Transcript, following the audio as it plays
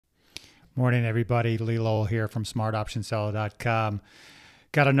Morning, everybody. Lowell here from smartoptionseller.com.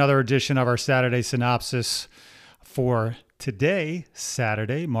 Got another edition of our Saturday Synopsis for today,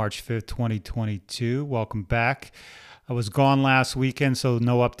 Saturday, March 5th, 2022. Welcome back. I was gone last weekend, so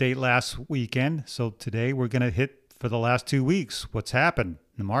no update last weekend. So today we're going to hit for the last 2 weeks. What's happened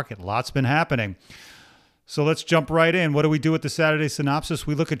in the market? Lots been happening. So let's jump right in. What do we do with the Saturday Synopsis?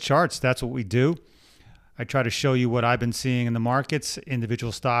 We look at charts. That's what we do. I try to show you what I've been seeing in the markets,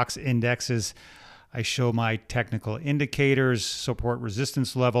 individual stocks, indexes. I show my technical indicators, support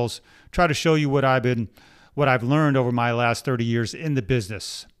resistance levels. Try to show you what I've learned over my last 30 years in the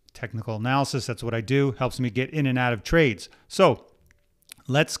business. Technical analysis, that's what I do. Helps me get in and out of trades. So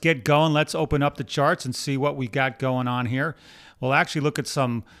let's get going. Let's open up the charts and see what we got going on here. We'll actually look at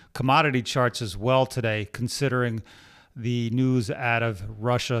some commodity charts as well today, considering the news out of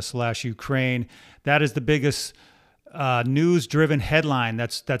Russia/Ukraine. That is the biggest news-driven headline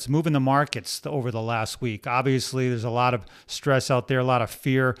that's moving the markets over the last week. Obviously, there's a lot of stress out there, a lot of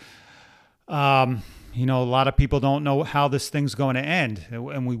fear. A lot of people don't know how this thing's going to end,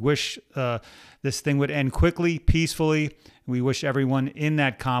 and we wish this thing would end quickly, peacefully. We wish everyone in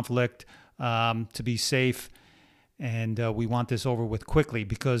that conflict to be safe, and we want this over with quickly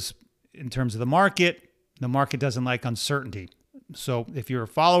because in terms of the market doesn't like uncertainty. So if you're a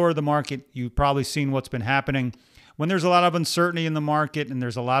follower of the market, you've probably seen what's been happening. When there's a lot of uncertainty in the market and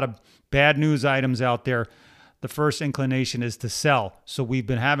there's a lot of bad news items out there, the first inclination is to sell. So we've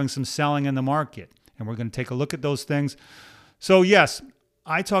been having some selling in the market, and we're going to take a look at those things. So yes,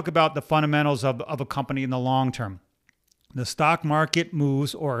 I talk about the fundamentals of a company in the long term. The stock market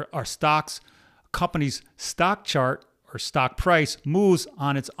moves, or our company's stock chart or stock price moves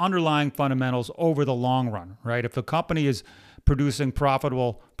on its underlying fundamentals over the long run, right? If a company is producing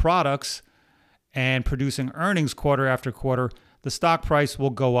profitable products and producing earnings quarter after quarter, the stock price will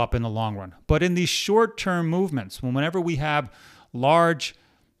go up in the long run. But in these short-term movements, whenever we have large,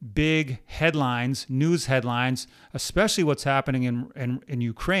 big headlines, news headlines, especially what's happening in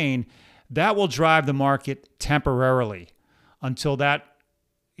Ukraine, that will drive the market temporarily until that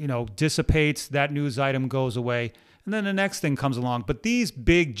dissipates, that news item goes away, and then the next thing comes along. But these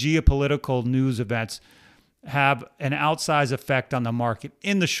big geopolitical news events have an outsized effect on the market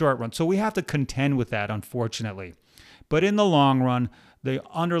in the short run. So we have to contend with that, unfortunately. But in the long run, the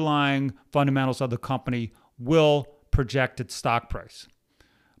underlying fundamentals of the company will project its stock price.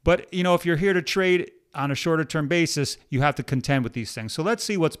 But, if you're here to trade on a shorter term basis, you have to contend with these things. So let's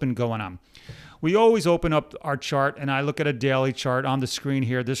see what's been going on. We always open up our chart, and I look at a daily chart on the screen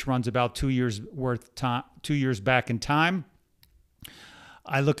here. This runs about 2 years worth time, 2 years back in time.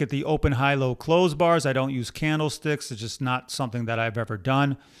 I look at the open, high, low, close bars. I don't use candlesticks. It's just not something that I've ever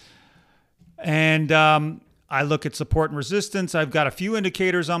done. And I look at support and resistance. I've got a few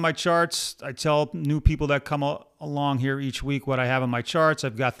indicators on my charts. I tell new people that come along here each week what I have on my charts.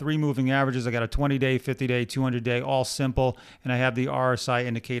 I've got 3 moving averages. I got a 20-day, 50-day, 200-day, all simple. And I have the RSI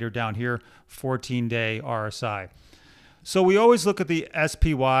indicator down here, 14-day RSI. So we always look at the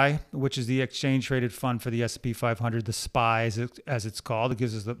SPY, which is the exchange traded fund for the S&P 500, the SPY as it's called. It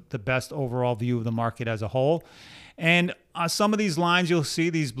gives us the best overall view of the market as a whole. And some of these lines you'll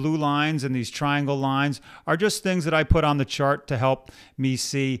see, these blue lines and these triangle lines, are just things that I put on the chart to help me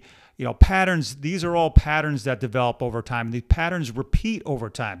see, patterns. These are all patterns that develop over time. These patterns repeat over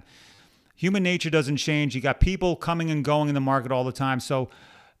time. Human nature doesn't change. You got people coming and going in the market all the time. So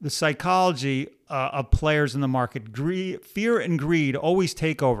the psychology of players in the market, fear and greed always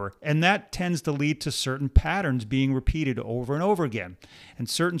take over. And that tends to lead to certain patterns being repeated over and over again. And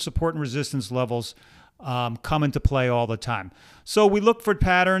certain support and resistance levels come into play all the time. So we look for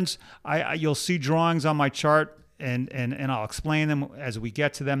patterns. You'll see drawings on my chart, and I'll explain them as we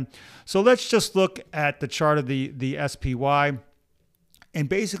get to them. So let's just look at the chart of the SPY. And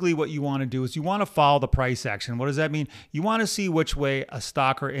basically what you want to do is you want to follow the price action. What does that mean? You want to see which way a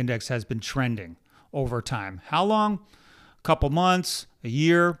stock or index has been trending over time. How long? A couple months, a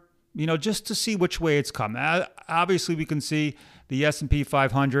year, just to see which way it's come. Obviously, we can see the S&P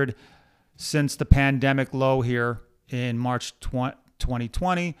 500 since the pandemic low here in March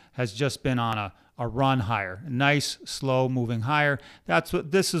 2020 has just been on a run higher, a nice, slow moving higher.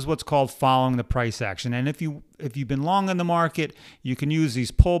 This is what's called following the price action. And if you've been long in the market, you can use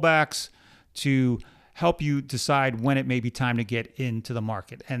these pullbacks to help you decide when it may be time to get into the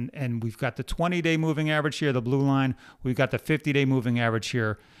market. And we've got the 20-day moving average here, the blue line. We've got the 50-day moving average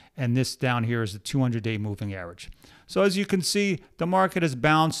here, and this down here is the 200-day moving average. So as you can see, the market has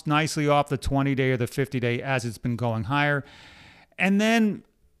bounced nicely off the 20-day or the 50-day as it's been going higher. And then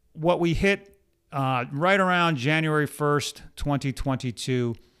what we hit right around January 1st,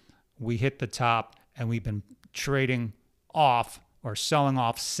 2022 we hit the top, and we've been trading off or selling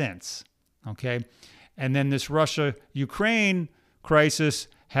off since. Okay. And then this Russia-Ukraine crisis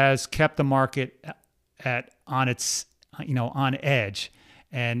has kept the market on its, on edge,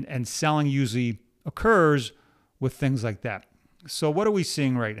 and selling usually occurs with things like that. So what are we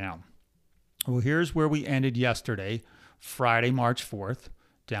seeing right now? Well, here's where we ended yesterday, Friday, March 4th,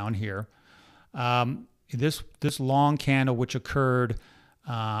 down here. This long candle, which occurred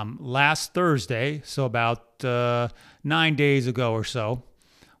last Thursday, so about 9 days ago or so,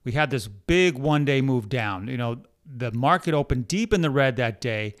 we had this big one-day move down. The market opened deep in the red that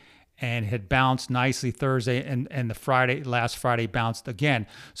day and had bounced nicely Thursday, and last Friday bounced again.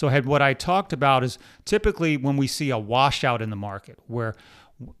 So what I talked about is typically when we see a washout in the market where,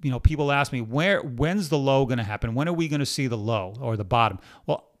 people ask me, when's the low going to happen? When are we going to see the low or the bottom?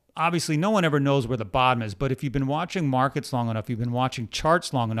 Well, obviously no one ever knows where the bottom is, but if you've been watching markets long enough, you've been watching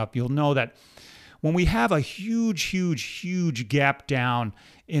charts long enough, you'll know that when we have a huge gap down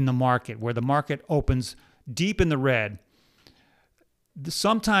in the market where the market opens deep in the red,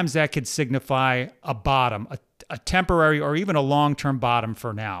 sometimes that could signify a bottom, a temporary or even a long-term bottom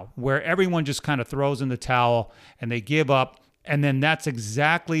for now, where everyone just kind of throws in the towel and they give up, and then that's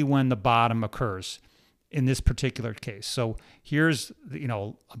exactly when the bottom occurs in this particular case. So here's,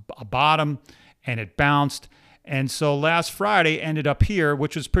 a bottom, and it bounced. And so last Friday ended up here,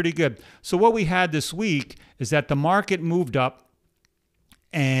 which was pretty good. So what we had this week is that the market moved up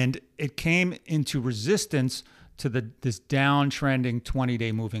and it came into resistance to this downtrending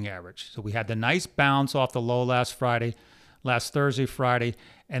 20-day moving average. So we had the nice bounce off the low last Thursday, Friday,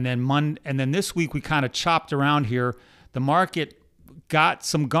 and then this week we kind of chopped around here. The market got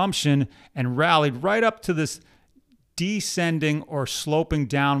some gumption and rallied right up to this descending or sloping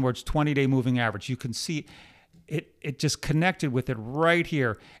downwards 20-day moving average. You can see it just connected with it right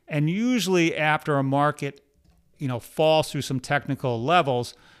here. And usually after a market, falls through some technical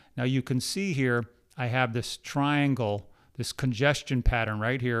levels, now you can see here, I have this triangle, this congestion pattern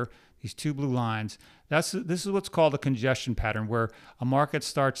right here, these two blue lines. This is what's called a congestion pattern, where a market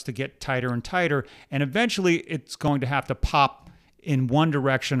starts to get tighter and tighter, and eventually it's going to have to pop in one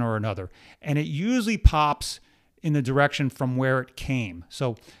direction or another. And it usually pops in the direction from where it came.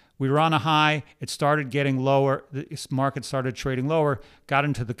 So we were on a high, it started getting lower, this market started trading lower, got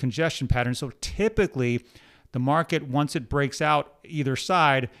into the congestion pattern. So typically the market, once it breaks out either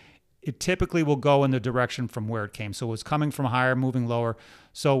side, it typically will go in the direction from where it came. So it was coming from higher, moving lower.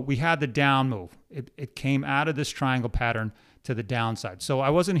 So we had the down move. It came out of this triangle pattern to the downside. So I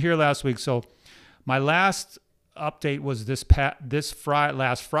wasn't here last week. So my last update was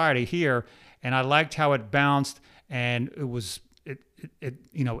last Friday here, and I liked how it bounced, and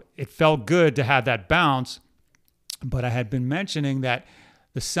it felt good to have that bounce. But I had been mentioning that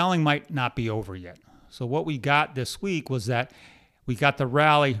the selling might not be over yet. So what we got this week was that we got the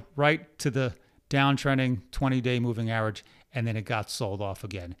rally right to the downtrending 20-day moving average, and then it got sold off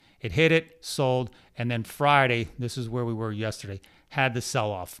again. It hit it, sold, and then Friday, this is where we were yesterday, had the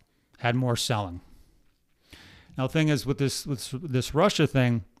sell-off, had more selling. Now, the thing is, with this Russia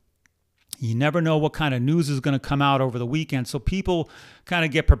thing, you never know what kind of news is going to come out over the weekend. So people kind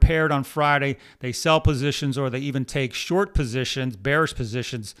of get prepared on Friday. They sell positions, or they even take short positions, bearish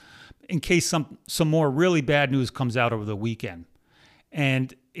positions, in case some more really bad news comes out over the weekend.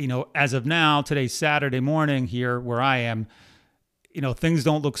 And, as of now, today's Saturday morning here where I am, things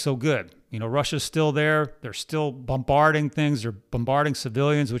don't look so good. Russia's still there. They're still bombarding things. They're bombarding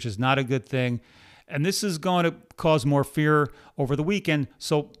civilians, which is not a good thing. And this is going to cause more fear over the weekend.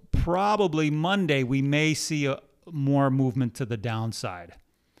 So probably Monday, we may see more movement to the downside.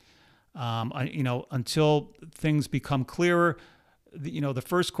 Until things become clearer, the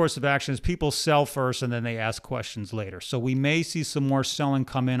first course of action is people sell first and then they ask questions later. So we may see some more selling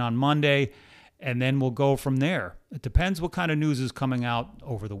come in on Monday, and then we'll go from there. It depends what kind of news is coming out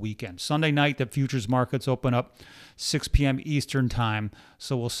over the weekend. Sunday night, the futures markets open up 6 p.m. Eastern time,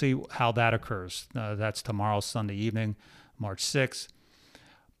 so we'll see how that occurs. That's tomorrow, Sunday evening, March 6th.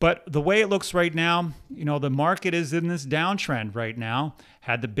 But the way it looks right now, the market is in this downtrend right now.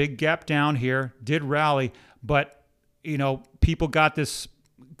 Had the big gap down here, did rally, but people got this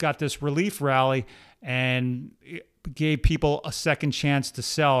relief rally and it gave people a second chance to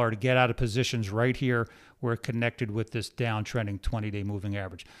sell or to get out of positions right here where it connected with this downtrending 20-day moving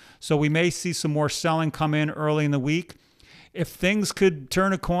average. So we may see some more selling come in early in the week. If things could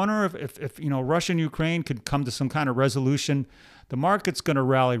turn a corner, if Russia and Ukraine could come to some kind of resolution, the market's going to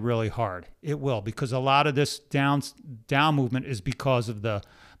rally really hard. It will, because a lot of this down movement is because of the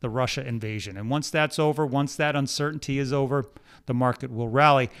the Russia invasion. And once that's over, once that uncertainty is over, the market will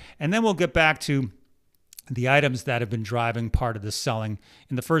rally. And then we'll get back to the items that have been driving part of the selling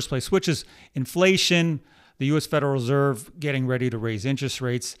in the first place, which is inflation, the U.S. Federal Reserve getting ready to raise interest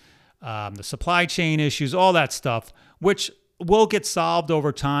rates, the supply chain issues, all that stuff, which will get solved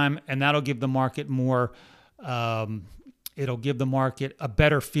over time, and that'll give the market more, it'll give the market a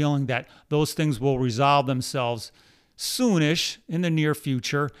better feeling that those things will resolve themselves soonish in the near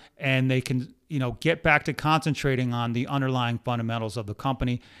future, and they can, get back to concentrating on the underlying fundamentals of the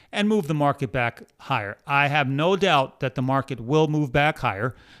company and move the market back higher. I have no doubt that the market will move back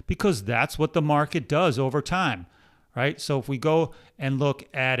higher because that's what the market does over time, right? So if we go and look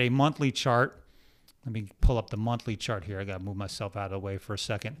at a monthly chart, let me pull up the monthly chart here. I got to move myself out of the way for a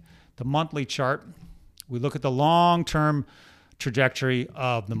second. The monthly chart, we look at the long-term trajectory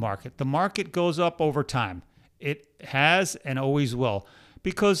of the market. The market goes up over time. It has and always will,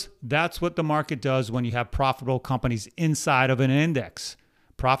 because that's what the market does when you have profitable companies inside of an index.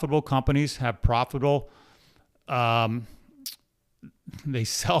 Profitable companies have profitable, they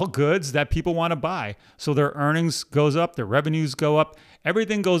sell goods that people want to buy. So their earnings goes up, their revenues go up,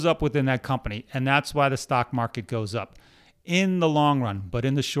 everything goes up within that company. And that's why the stock market goes up in the long run. But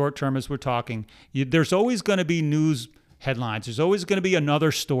in the short term, as we're talking, there's always going to be news headlines. There's always going to be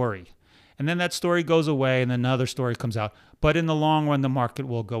another story. And then that story goes away and then another story comes out. But in the long run, the market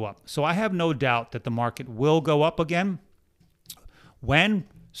will go up. So I have no doubt that the market will go up again. When?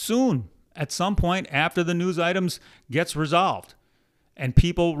 Soon. At some point after the news items gets resolved. And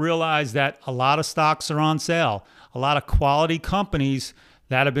people realize that a lot of stocks are on sale. A lot of quality companies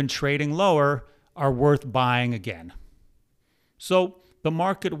that have been trading lower are worth buying again. So the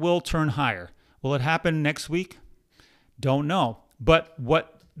market will turn higher. Will it happen next week? Don't know. But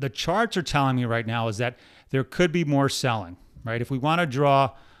what the charts are telling me right now is that there could be more selling, right? If we want to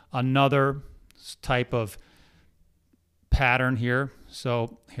draw another type of pattern here.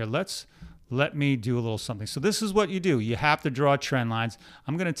 So here, let me do a little something. So this is what you do. You have to draw trend lines.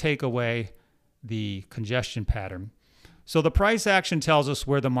 I'm going to take away the congestion pattern. So the price action tells us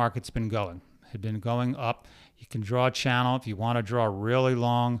where the market's been going. It had been going up. You can draw a channel. If you want to draw a really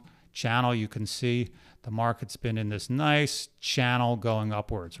long channel, you can see the market's been in this nice channel going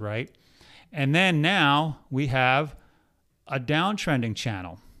upwards, right? And then now we have a downtrending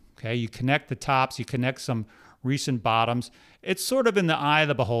channel. Okay, you connect the tops, you connect some recent bottoms. It's sort of in the eye of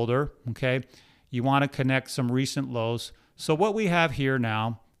the beholder, okay? You want to connect some recent lows. So what we have here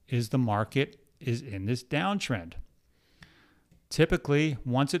now is the market is in this downtrend. Typically,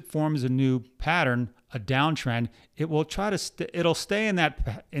 once it forms a new pattern, a downtrend, it will try to it'll stay in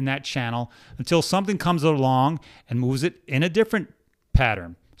that channel until something comes along and moves it in a different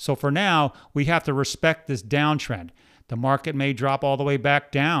pattern. So for now, we have to respect this downtrend. The market may drop all the way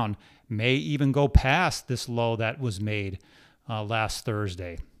back down, may even go past this low that was made last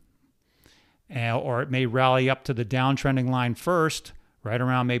Thursday. Or it may rally up to the downtrending line first, right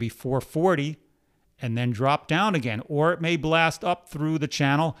around maybe 440, and then drop down again. Or it may blast up through the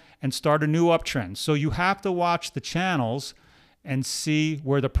channel and start a new uptrend. So you have to watch the channels and see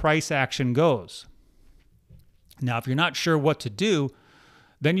where the price action goes. Now, if you're not sure what to do,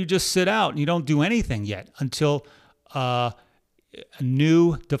 then you just sit out and you don't do anything yet until a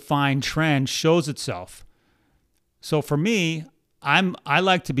new defined trend shows itself. So for me, I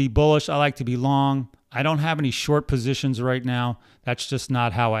like to be bullish. I like to be long. I don't have any short positions right now. That's just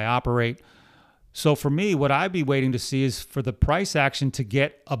not how I operate. So for me, what I'd be waiting to see is for the price action to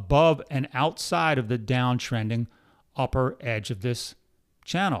get above and outside of the downtrending upper edge of this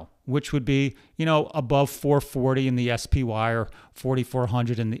channel, which would be, above 440 in the SPY or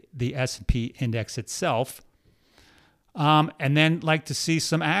 4,400 in the S&P index itself. And then like to see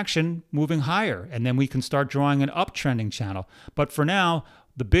some action moving higher, and then we can start drawing an uptrending channel. But for now,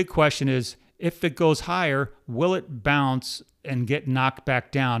 the big question is, if it goes higher, will it bounce and get knocked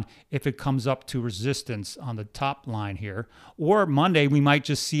back down if it comes up to resistance on the top line here? Or Monday, we might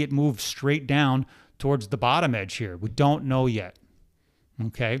just see it move straight down towards the bottom edge here. We don't know yet,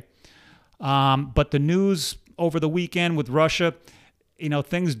 okay? But the news over the weekend with Russia,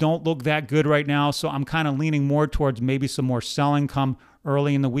 things don't look that good right now, so I'm kind of leaning more towards maybe some more selling come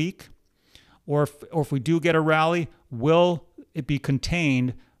early in the week. Or if we do get a rally, will it be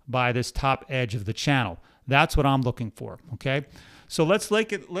contained by this top edge of the channel? That's what I'm looking for, okay? So let's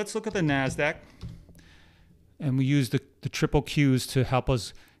look at the NASDAQ, and we use the triple Qs to help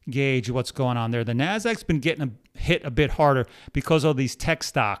us gauge what's going on there. The NASDAQ's been getting hit a bit harder because of these tech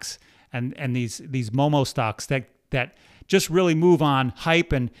stocks and these Momo stocks that just really move on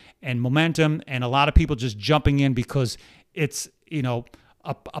hype and momentum, and a lot of people just jumping in because it's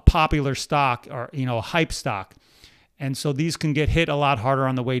a popular stock or, a hype stock. And so these can get hit a lot harder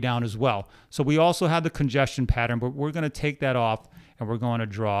on the way down as well. So we also have the congestion pattern, but we're going to take that off and we're going to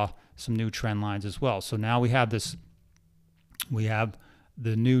draw some new trend lines as well. So now we have the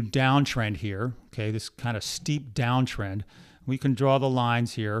new downtrend here, okay, this kind of steep downtrend. We can draw the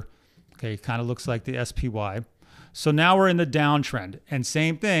lines here, okay, kind of looks like the SPY. So now we're in the downtrend. And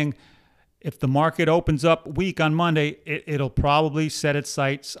same thing, if the market opens up weak on Monday, it'll probably set its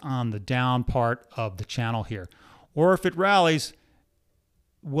sights on the down part of the channel here. Or if it rallies,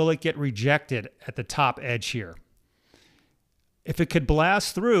 will it get rejected at the top edge here? If it could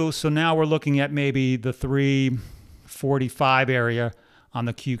blast through, so now we're looking at maybe the 345 area on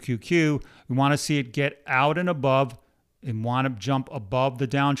the QQQ. We want to see it get out and above and want to jump above the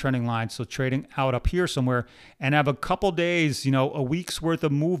downtrending line. So trading out up here somewhere and have a couple days, a week's worth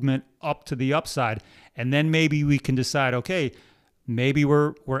of movement up to the upside. And then maybe we can decide, okay, maybe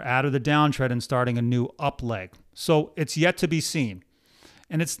we're out of the downtrend and starting a new up leg. So it's yet to be seen.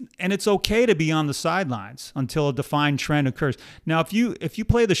 And it's okay to be on the sidelines until a defined trend occurs. Now, if you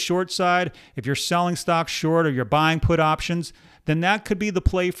play the short side, if you're selling stocks short or you're buying put options, then that could be the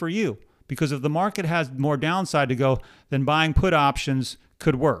play for you. Because if the market has more downside to go, then buying put options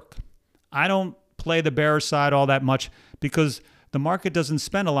could work. I don't play the bear side all that much because the market doesn't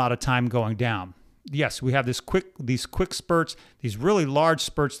spend a lot of time going down. Yes, we have these quick spurts, these really large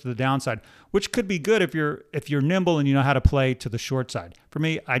spurts to the downside, which could be good if you're nimble and you know how to play to the short side. For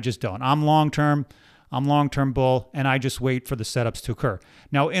me, I just don't. I'm long-term bull, and I just wait for the setups to occur.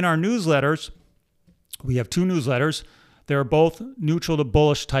 Now, in our newsletters, we have two newsletters. They're both neutral to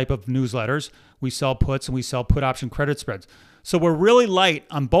bullish type of newsletters. We sell puts and we sell put option credit spreads. So we're really light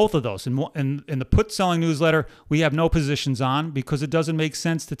on both of those. In the put selling newsletter, we have no positions on because it doesn't make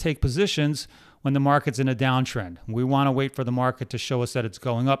sense to take positions when the market's in a downtrend. We want to wait for the market to show us that it's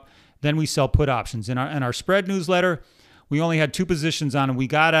going up. Then we sell put options. In our spread newsletter, we only had two positions on and we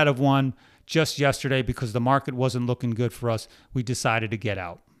got out of one just yesterday because the market wasn't looking good for us. We decided to get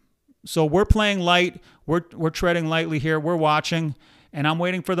out. So we're playing light. We're treading lightly here. We're watching, and I'm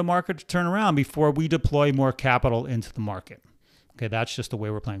waiting for the market to turn around before we deploy more capital into the market. Okay, that's just the way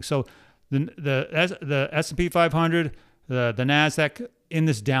we're playing. So the S&P 500, the NASDAQ in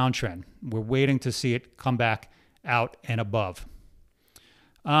this downtrend. We're waiting to see it come back out and above.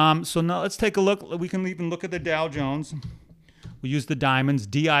 So now let's take a look. We can even look at the Dow Jones. We use the diamonds,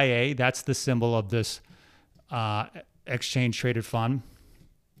 DIA. That's the symbol of this exchange traded fund.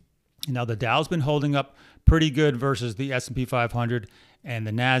 Now the Dow's been holding up pretty good versus the S&P 500 and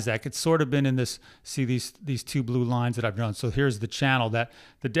the NASDAQ. It's sort of been in this, see these two blue lines that I've drawn. So here's the channel that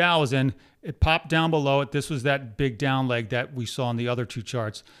the Dow is in. It popped down below it. This was that big down leg that we saw in the other two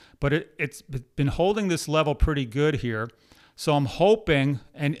charts. But it's been holding this level pretty good here. So I'm hoping,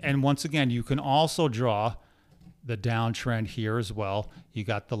 and once again, you can also draw the downtrend here as well. You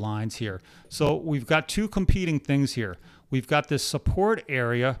got the lines here. So we've got two competing things here. We've got this support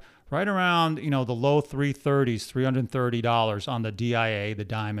area right around, the low 330s, $330 on the DIA, the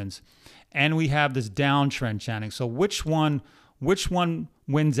diamonds. And we have this downtrend chanting. So which one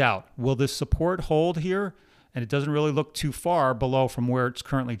wins out? Will this support hold here? And it doesn't really look too far below from where it's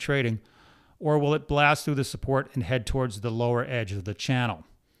currently trading. Or will it blast through the support and head towards the lower edge of the channel?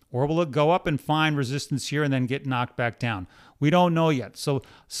 Or will it go up and find resistance here and then get knocked back down? We don't know yet. So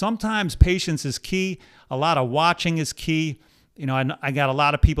sometimes patience is key. A lot of watching is key. I got a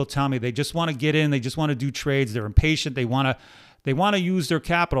lot of people telling me they just want to get in. They just want to do trades. They're impatient. They want to use their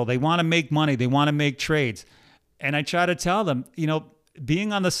capital. They want to make money. They want to make trades. And I try to tell them,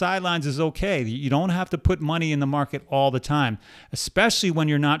 being on the sidelines is okay. You don't have to put money in the market all the time, especially when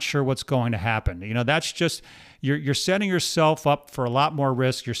you're not sure what's going to happen. That's just, you're setting yourself up for a lot more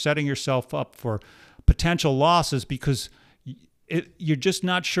risk. You're setting yourself up for potential losses because you're just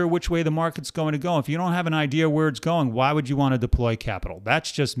not sure which way the market's going to go. If you don't have an idea where it's going, why would you want to deploy capital? That's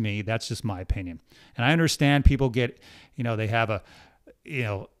just me. That's just my opinion. And I understand people get, they have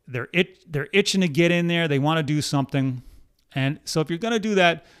they're itching to get in there. They want to do something. And so if you're going to do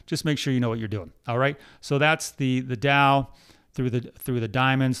that, just make sure you know what you're doing. All right. So that's the Dow through the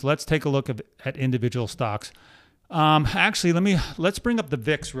diamonds. Let's take a look at individual stocks. Actually, let's bring up the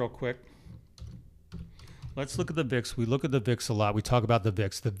VIX real quick. Let's look at the VIX. We look at the VIX a lot. We talk about the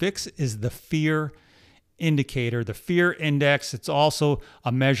VIX. The VIX is the fear indicator, the fear index. It's also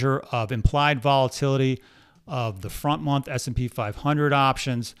a measure of implied volatility of the front month S&P 500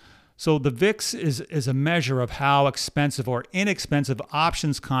 options. So the VIX is a measure of how expensive or inexpensive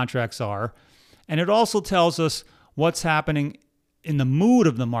options contracts are. And it also tells us what's happening in the mood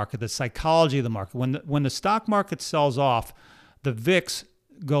of the market, the psychology of the market. When the stock market sells off, the VIX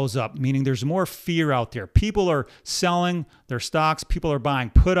goes up, meaning there's more fear out there. People are selling their stocks. People are buying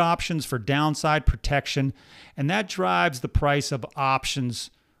put options for downside protection, and that drives the price of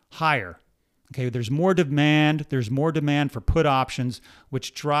options higher. Okay, there's more demand. There's more demand for put options,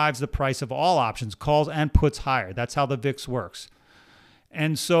 which drives the price of all options, calls and puts higher. That's how the VIX works.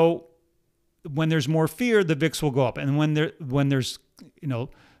 And so when there's more fear, the VIX will go up. And when there's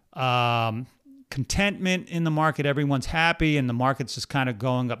contentment in the market, everyone's happy, and the market's just kind of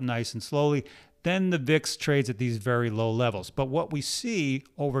going up nice and slowly, then the VIX trades at these very low levels. But what we see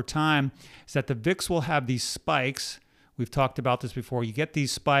over time is that the VIX will have these spikes. We've talked about this before. You get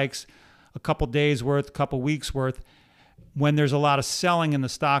these spikes a couple days worth, a couple weeks worth, when there's a lot of selling in the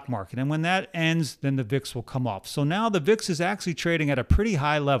stock market. And when that ends, then the VIX will come off. So now the VIX is actually trading at a pretty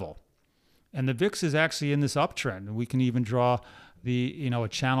high level. And the VIX is actually in this uptrend. And we can even draw a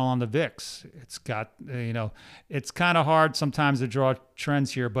channel on the VIX. It's got, it's kind of hard sometimes to draw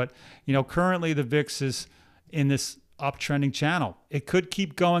trends here, but, currently the VIX is in this uptrending channel. It could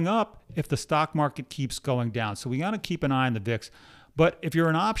keep going up if the stock market keeps going down. So we got to keep an eye on the VIX. But if you're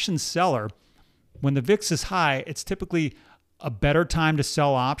an option seller, when the VIX is high, it's typically a better time to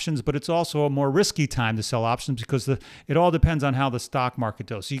sell options, but it's also a more risky time to sell options because it all depends on how the stock market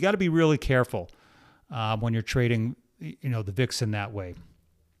goes. So you got to be really careful when you're trading, the VIX in that way.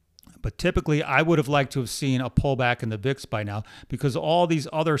 But typically, I would have liked to have seen a pullback in the VIX by now because all these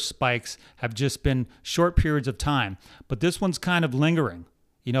other spikes have just been short periods of time. But this one's kind of lingering.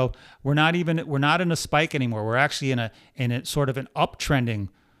 We're not in a spike anymore. We're actually in a sort of an uptrending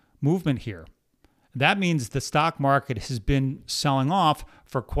movement here. That means the stock market has been selling off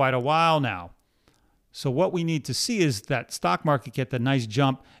for quite a while now. So what we need to see is that stock market get the nice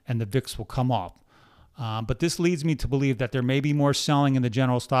jump and the VIX will come off. But this leads me to believe that there may be more selling in the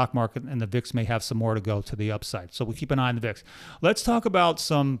general stock market and the VIX may have some more to go to the upside. So we keep an eye on the VIX. Let's talk about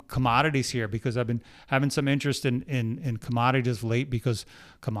some commodities here because I've been having some interest in commodities late because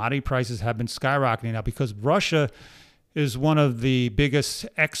commodity prices have been skyrocketing now because Russia is one of the biggest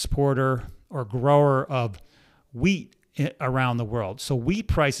exporter or grower of wheat around the world. So wheat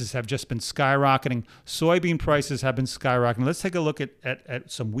prices have just been skyrocketing. Soybean prices have been skyrocketing. Let's take a look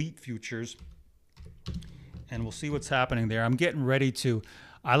at some wheat futures. And we'll see what's happening there. I'm getting ready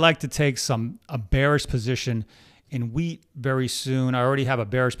I like to take a bearish position in wheat very soon. I already have a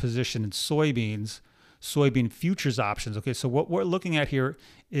bearish position in soybean futures options. Okay, so what we're looking at here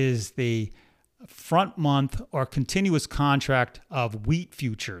is the front month or continuous contract of wheat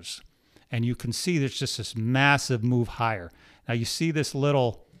futures. And you can see there's just this massive move higher. Now you see this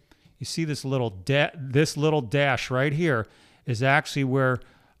little dash right here is actually where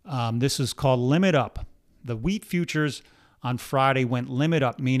this is called limit up. The wheat futures on Friday went limit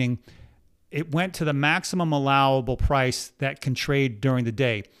up, meaning it went to the maximum allowable price that can trade during the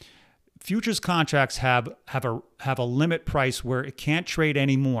day. Futures contracts have a limit price where it can't trade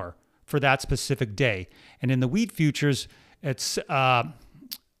anymore for that specific day. And in the wheat futures, it's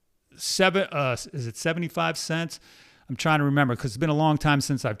is it 75 cents? I'm trying to remember because it's been a long time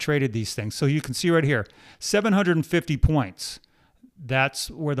since I've traded these things. So you can see right here, 750 points. That's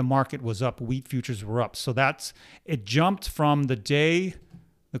where the market was up. Wheat futures were up. So it jumped from the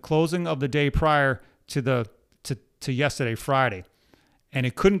closing of the day prior to yesterday, Friday. And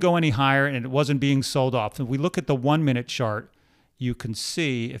it couldn't go any higher and it wasn't being sold off. If we look at the 1 minute chart, you can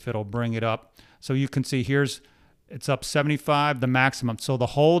see if it'll bring it up. So you can see it's up 75, the maximum. So the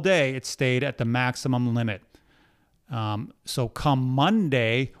whole day it stayed at the maximum limit. So come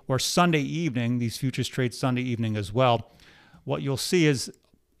Monday or Sunday evening, these futures trade Sunday evening as well, what you'll see is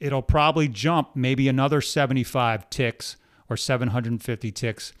it'll probably jump maybe another 75 ticks or 750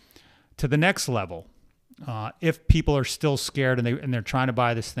 ticks to the next level if people are still scared and they're trying to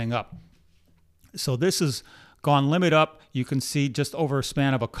buy this thing up. So this has gone limit up. You can see just over a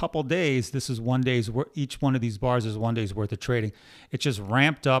span of a couple days, this is each one of these bars is 1 day's worth of trading. It just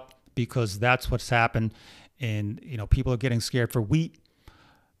ramped up because that's what's happened. And people are getting scared for wheat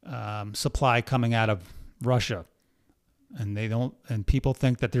supply coming out of Russia. And people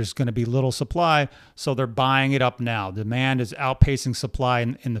think that there's going to be little supply, so they're buying it up now. Demand is outpacing supply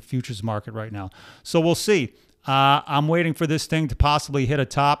in the futures market right now. So we'll see. I'm waiting for this thing to possibly hit a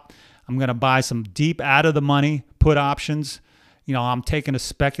top. I'm going to buy some deep out of the money put options. I'm taking a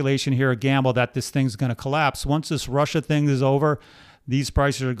speculation here, a gamble that this thing's going to collapse. Once this Russia thing is over, these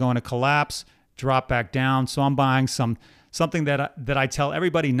prices are going to collapse, drop back down. So I'm buying something that I tell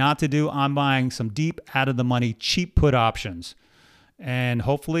everybody not to do. I'm buying some deep out of the money cheap put options. And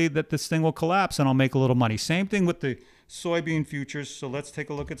hopefully that this thing will collapse and I'll make a little money. Same thing with the soybean futures. So let's take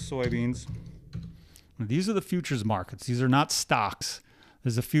a look at soybeans. These are the futures markets. These are not stocks.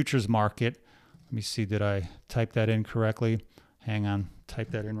 There's a futures market. Let me see, did I type that in correctly? Hang on,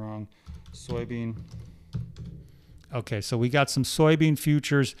 type that in wrong. Soybean. Okay, so we got some soybean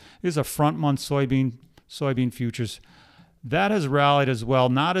futures. This is a front month soybean futures. That has rallied as well,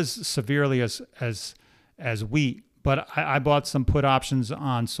 not as severely as wheat, but I bought some put options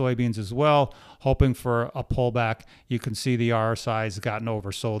on soybeans as well, hoping for a pullback. You can see the RSI has gotten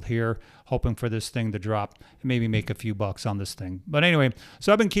oversold here, hoping for this thing to drop and maybe make a few bucks on this thing. But anyway,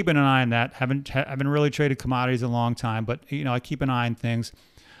 so I've been keeping an eye on that. Haven't really traded commodities in a long time, but I keep an eye on things.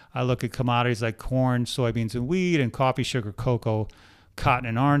 I look at commodities like corn, soybeans, and wheat, and coffee, sugar, cocoa, cotton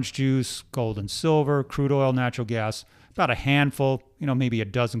and orange juice, gold and silver, crude oil, natural gas. About a handful, maybe a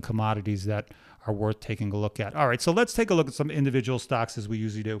dozen commodities that are worth taking a look at. All right, so let's take a look at some individual stocks as we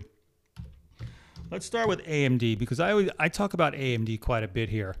usually do. Let's start with AMD because I talk about AMD quite a bit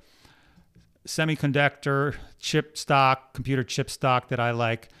here. Semiconductor chip stock, computer chip stock that I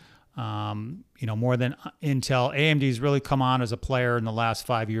like. More than Intel. AMD's really come on as a player in the last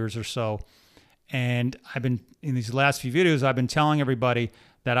 5 years or so. And I've been, in these last few videos, I've been telling everybody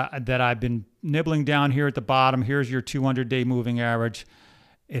that I've been nibbling down here at the bottom. Here's your 200-day moving average.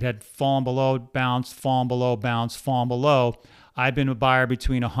 It had fallen below, bounced, fallen below, bounced, fallen below. I've been a buyer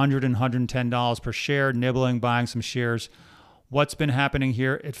between $100 and $110 per share, nibbling, buying some shares. What's been happening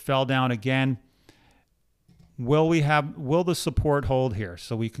here? It fell down again. Will the support hold here?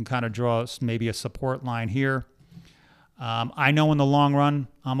 So we can kind of draw maybe a support line here. I know in the long run,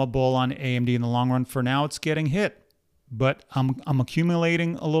 I'm a bull on AMD in the long run. For now, it's getting hit, but I'm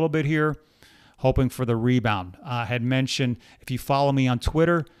accumulating a little bit here, hoping for the rebound. I had mentioned, if you follow me on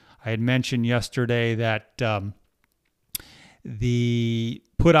Twitter, I had mentioned yesterday that the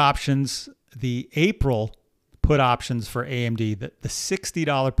put options, the April put options for AMD, the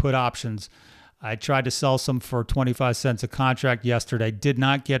 $60 put options, I tried to sell some for 25 cents a contract yesterday, did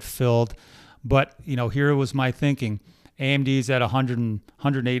not get filled. But, here was my thinking. AMD's at $108,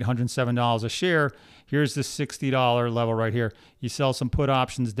 $107 a share. Here's the $60 level right here. You sell some put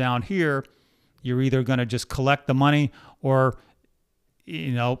options down here, you're either going to just collect the money or,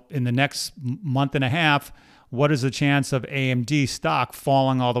 in the next month and a half, what is the chance of AMD stock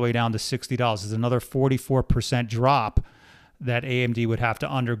falling all the way down to $60? There's another 44% drop that AMD would have to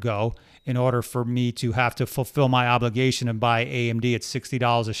undergo in order for me to have to fulfill my obligation and buy AMD at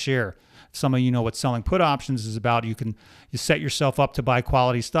 $60 a share. Some of you know what selling put options is about. You set yourself up to buy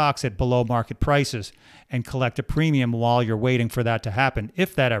quality stocks at below market prices and collect a premium while you're waiting for that to happen,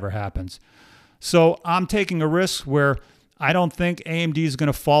 if that ever happens. So I'm taking a risk where I don't think AMD is going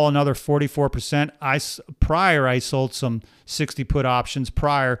to fall another 44%. I sold some 60 put options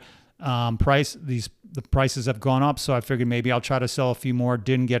prior. The prices have gone up, so I figured maybe I'll try to sell a few more.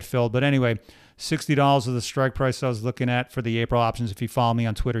 Didn't get filled. But anyway, $60 is the strike price I was looking at for the April options. If you follow me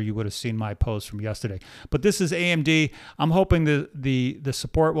on Twitter, you would have seen my post from yesterday. But this is AMD. I'm hoping the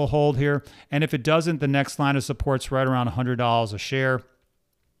support will hold here. And if it doesn't, the next line of support's right around $100 a share.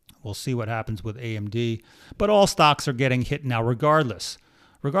 We'll see what happens with AMD. But all stocks are getting hit now, regardless.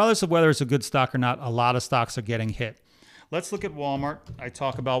 Regardless of whether it's a good stock or not, a lot of stocks are getting hit. Let's look at Walmart. I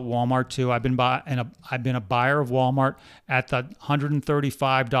talk about Walmart too. I've been a buyer of Walmart at the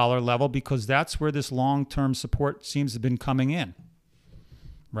 $135 level because that's where this long-term support seems to have been coming in,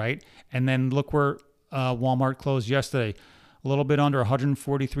 right? And then look where Walmart closed yesterday, a little bit under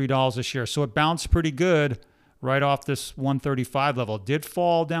 $143 a share. So it bounced pretty good right off this 135 level. It did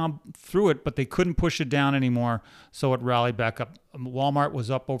fall down through it, but they couldn't push it down anymore, so it rallied back up. Walmart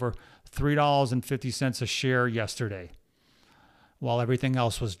was up over $3.50 a share yesterday, while everything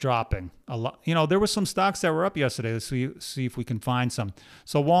else was dropping a lot. There were some stocks that were up yesterday. Let's see if we can find some.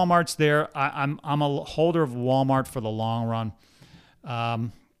 So Walmart's there. I'm a holder of Walmart for the long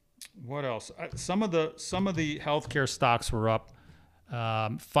run. What else? Some of the healthcare stocks were up.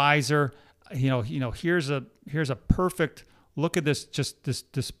 Pfizer. Here's a perfect look at this. Just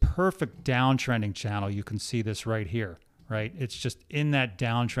this perfect downtrending channel. You can see this right here. Right. It's just in that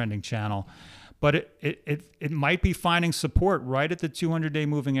downtrending channel. But it might be finding support right at the 200-day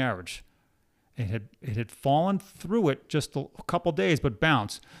moving average. It had fallen through it just a couple days, but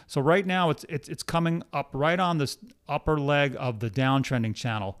bounced. So right now it's coming up right on this upper leg of the downtrending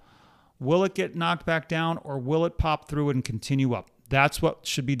channel. Will it get knocked back down, or will it pop through it and continue up? That's what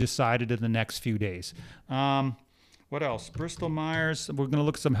should be decided in the next few days. What else? Bristol Myers. We're going to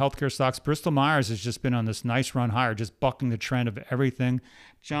look at some healthcare stocks. Bristol Myers has just been on this nice run higher, just bucking the trend of everything.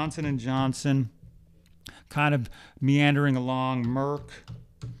 Johnson & Johnson, kind of meandering along. Merck.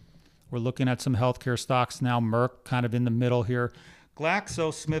 We're looking at some healthcare stocks now. Merck kind of in the middle here.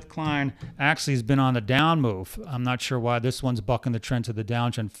 GlaxoSmithKline actually has been on the down move. I'm not sure why this one's bucking the trend to the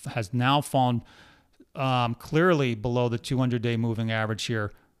downtrend. Has now fallen clearly below the 200-day moving average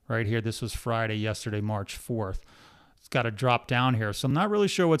here, right here. This was Friday, yesterday, March 4th. It's got to drop down here. So I'm not really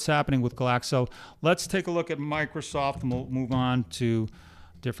sure what's happening with Glaxo. Let's take a look at Microsoft, and we'll move on to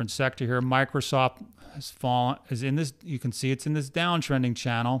a different sector here. Microsoft has fallen, is in this, you can see it's in this downtrending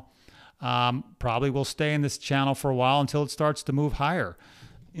channel. Probably will stay in this channel for a while until it starts to move higher.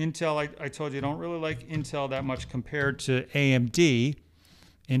 Intel, I told you, I don't really like Intel that much compared to AMD.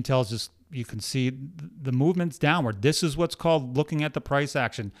 Intel's just, you can see the movement's downward. This is what's called looking at the price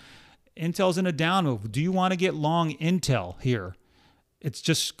action. Intel's in a down move. Do you want to get long Intel here? It's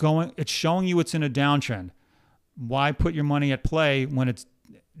just going, it's showing you it's in a downtrend. Why put your money at play when it's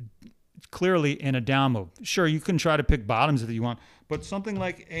clearly in a down move? Sure, you can try to pick bottoms if you want, but something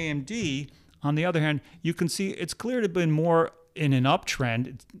like AMD, on the other hand, you can see it's clearly been more in an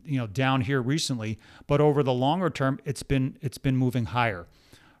uptrend, you know, down here recently, but over the longer term, it's been moving higher,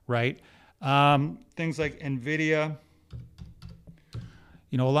 right? Things like NVIDIA,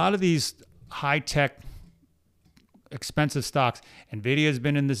 you know, a lot of these high-tech, expensive stocks, NVIDIA has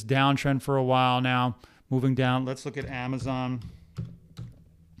been in this downtrend for a while now, moving down. Let's look at Amazon.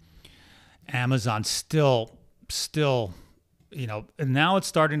 Amazon still, you know, and now it's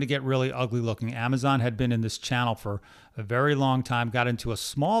starting to get really ugly looking. Amazon had been in this channel for a very long time, got into a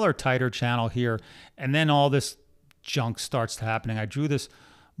smaller, tighter channel here, and then all this junk starts happening. I drew this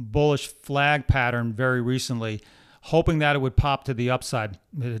bullish flag pattern very recently, hoping that it would pop to the upside.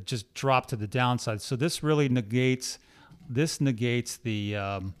 It just dropped to the downside. So this really negates,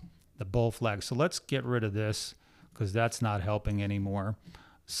 the bull flag. So let's get rid of this because that's not helping anymore.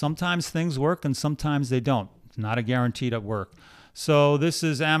 Sometimes things work and sometimes they don't. It's not a guaranteed at work. So this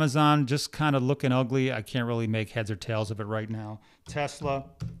is Amazon just kind of looking ugly. I can't really make heads or tails of it right now. Tesla.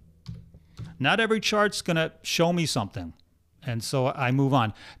 Not every chart's going to show me something. And so I move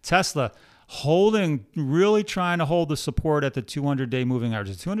on. Tesla holding, really trying to hold the support at the 200-day moving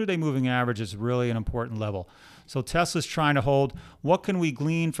average. The 200-day moving average is really an important level. So Tesla's trying to hold. What can we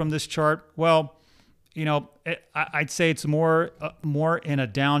glean from this chart? Well, you know, I'd say it's more in a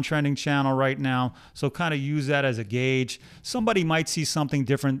downtrending channel right now. So kind of use that as a gauge. Somebody might see something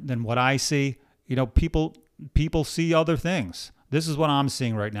different than what I see. You know, people see other things. This is what I'm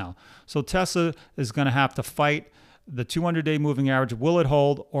seeing right now. So Tesla is going to have to fight the 200-day moving average. Will it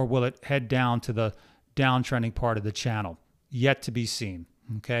hold or will it head down to the downtrending part of the channel? Yet to be seen.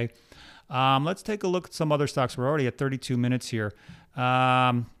 Okay. Let's take a look at some other stocks. We're already at 32 minutes here.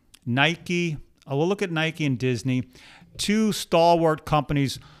 Nike. We'll look at Nike and Disney, two stalwart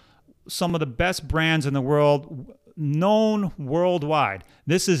companies, some of the best brands in the world, known worldwide.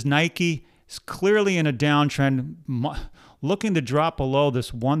 This is Nike. It's clearly in a downtrend, looking to drop below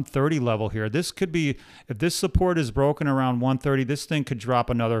this 130 level here. This could be, if this support is broken around 130, this thing could drop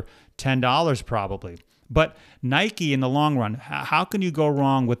another $10 probably. But Nike in the long run, how can you go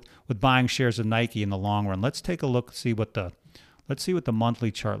wrong with buying shares of Nike in the long run? Let's take a look, see what the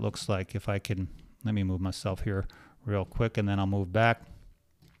monthly chart looks like. If I can, let me move myself here real quick and then I'll move back.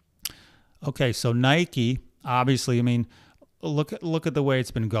 Okay, so Nike, obviously, I mean, look at the way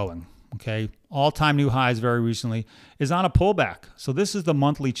it's been going. Okay, all-time new highs very recently, is on a pullback. So this is the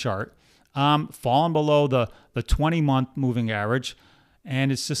monthly chart, falling below the 20-month moving average,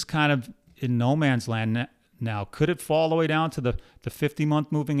 and it's just kind of in no man's land now. Could it fall all the way down to the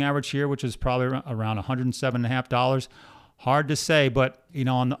 50-month moving average here, which is probably around $107.50? Hard to say, but you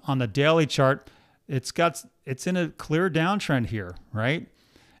know, on the daily chart, it's in a clear downtrend here, right?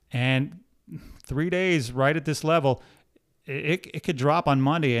 And 3 days right at this level, it could drop on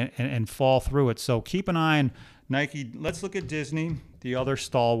Monday and fall through it. So keep an eye on Nike. Let's look at Disney, the other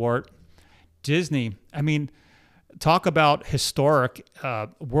stalwart. Disney, I mean, talk about historic,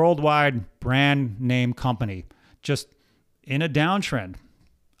 worldwide brand name company, just in a downtrend.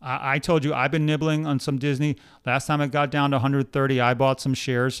 I told you I've been nibbling on some Disney. Last time it got down to 130, I bought some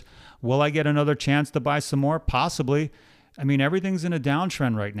shares. Will I get another chance to buy some more? Possibly. I mean, everything's in a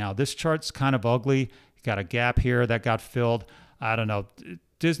downtrend right now. This chart's kind of ugly. Got a gap here that got filled. I don't know.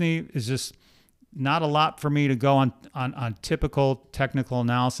 Disney is just not a lot for me to go on typical technical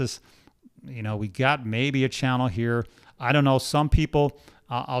analysis. You know, we got maybe a channel here. I don't know. Some people,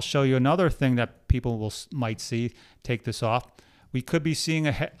 I'll show you another thing that people might see. Take this off. We could be seeing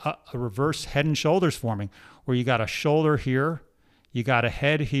a reverse head and shoulders forming where you got a shoulder here, you got a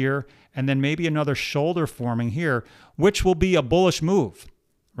head here, and then maybe another shoulder forming here, which will be a bullish move,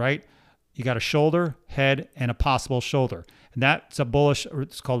 right? You got a shoulder, head, and a possible shoulder. And that's a bullish,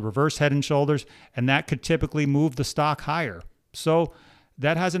 it's called reverse head and shoulders, and that could typically move the stock higher, So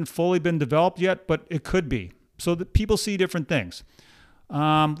that hasn't fully been developed yet, but it could be. So that people see different things.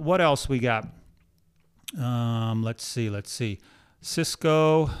 What else we got? Let's see.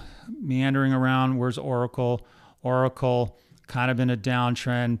 Cisco meandering around. Where's Oracle? Oracle kind of in a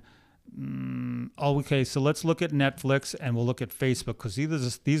downtrend. Okay, so let's look at Netflix and we'll look at Facebook because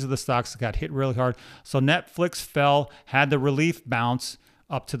these are the stocks that got hit really hard. So Netflix fell, had the relief bounce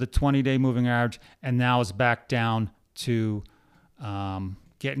up to the 20-day moving average, and now is back down to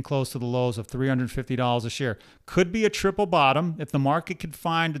getting close to the lows of $350 a share. Could be a triple bottom. If the market could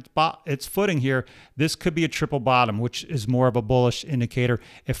find its footing here, this could be a triple bottom, which is more of a bullish indicator.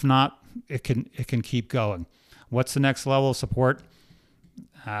 If not, it can keep going. What's the next level of support?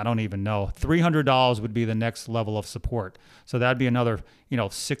 I don't even know. $300 would be the next level of support. So that'd be another,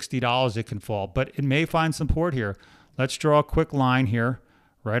 $60 it can fall. But it may find support here. Let's draw a quick line here,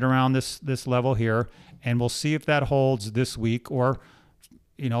 right around this level here, and we'll see if that holds this week or,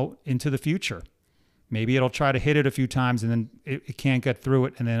 into the future. Maybe it'll try to hit it a few times and then it can't get through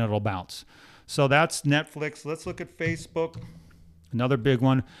it and then it'll bounce. So that's Netflix. Let's look at Facebook. Another big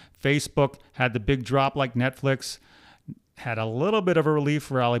one. Facebook had the big drop like Netflix. Had a little bit of a relief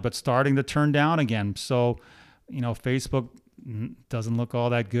rally, but starting to turn down again. So, Facebook doesn't look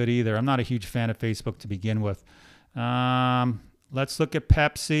all that good either. I'm not a huge fan of Facebook to begin with. Let's look at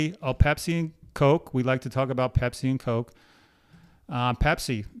Pepsi. Oh, Pepsi and Coke. We like to talk about Pepsi and Coke.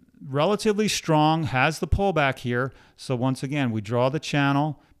 Pepsi, relatively strong, has the pullback here. So once again, we draw the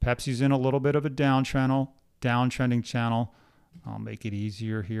channel. Pepsi's in a little bit of a downtrending channel. I'll make it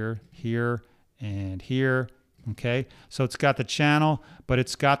easier here, and here. Okay, so it's got the channel, but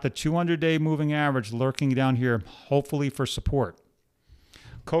it's got the 200-day moving average lurking down here, hopefully for support.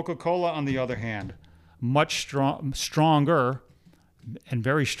 Coca-Cola, on the other hand, much stronger and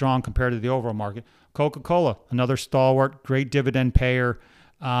very strong compared to the overall market. Coca-Cola, another stalwart, great dividend payer,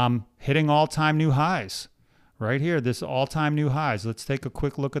 hitting all-time new highs. Right here, this all-time new highs. Let's take a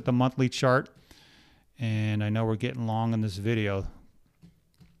quick look at the monthly chart. And I know we're getting long in this video.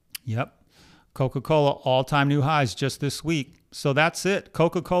 Yep. Coca-Cola, all-time new highs just this week. So that's it.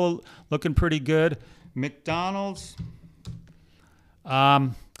 Coca-Cola looking pretty good. McDonald's,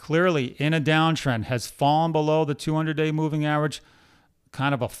 clearly in a downtrend, has fallen below the 200-day moving average.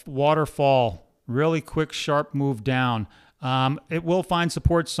 Kind of a waterfall, really quick, sharp move down. It will find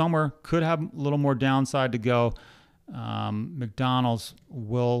support somewhere. Could have a little more downside to go. McDonald's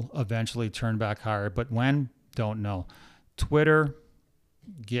will eventually turn back higher, but when? Don't know. Twitter,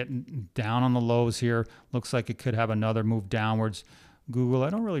 getting down on the lows here. Looks like it could have another move downwards. Google, I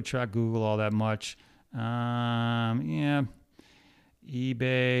don't really track Google all that much. Yeah.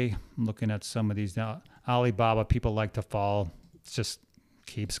 eBay, I'm looking at some of these now. Alibaba, people like to follow. It just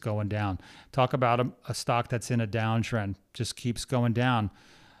keeps going down. Talk about a stock that's in a downtrend. Just keeps going down.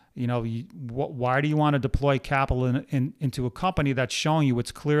 Why do you want to deploy capital into a company that's showing you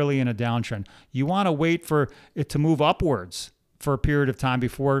it's clearly in a downtrend? You want to wait for it to move upwards for a period of time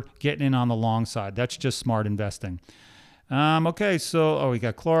before getting in on the long side. That's just smart investing. Okay, so we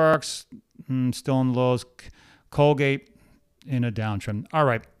got Clorox still in the lows. Colgate in a downtrend. All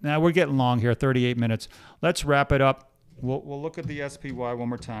right, now we're getting long here, 38 minutes. Let's wrap it up. We'll look at the SPY one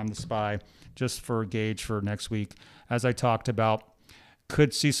more time, the SPY, just for a gauge for next week. As I talked about,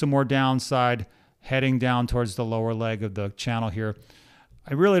 could see some more downside heading down towards the lower leg of the channel here.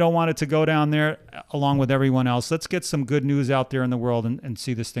 I really don't want it to go down there along with everyone else. Let's get some good news out there in the world and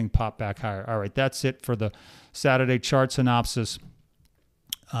see this thing pop back higher. All right, that's it for the Saturday chart synopsis.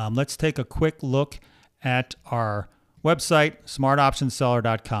 Let's take a quick look at our website,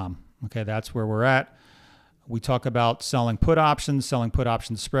 smartoptionseller.com. Okay, that's where we're at. We talk about selling put option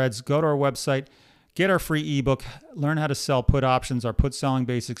spreads. Go to our website, get our free ebook, learn how to sell put options, our put selling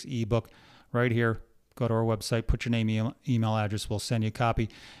basics ebook right here. Go to our website, put your name, email address. We'll send you a copy.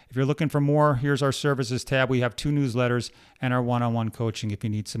 If you're looking for more, here's our services tab. We have 2 newsletters and our one-on-one coaching if you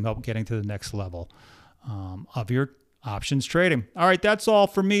need some help getting to the next level of your options trading. All right, that's all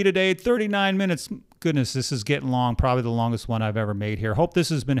for me today. 39 minutes. Goodness, this is getting long. Probably the longest one I've ever made here. Hope this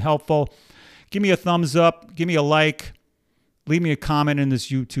has been helpful. Give me a thumbs up. Give me a like. Leave me a comment in this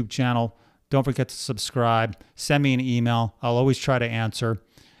YouTube channel. Don't forget to subscribe. Send me an email. I'll always try to answer.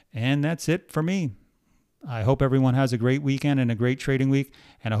 And that's it for me. I hope everyone has a great weekend and a great trading week,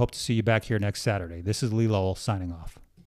 and I hope to see you back here next Saturday. This is Lowell signing off.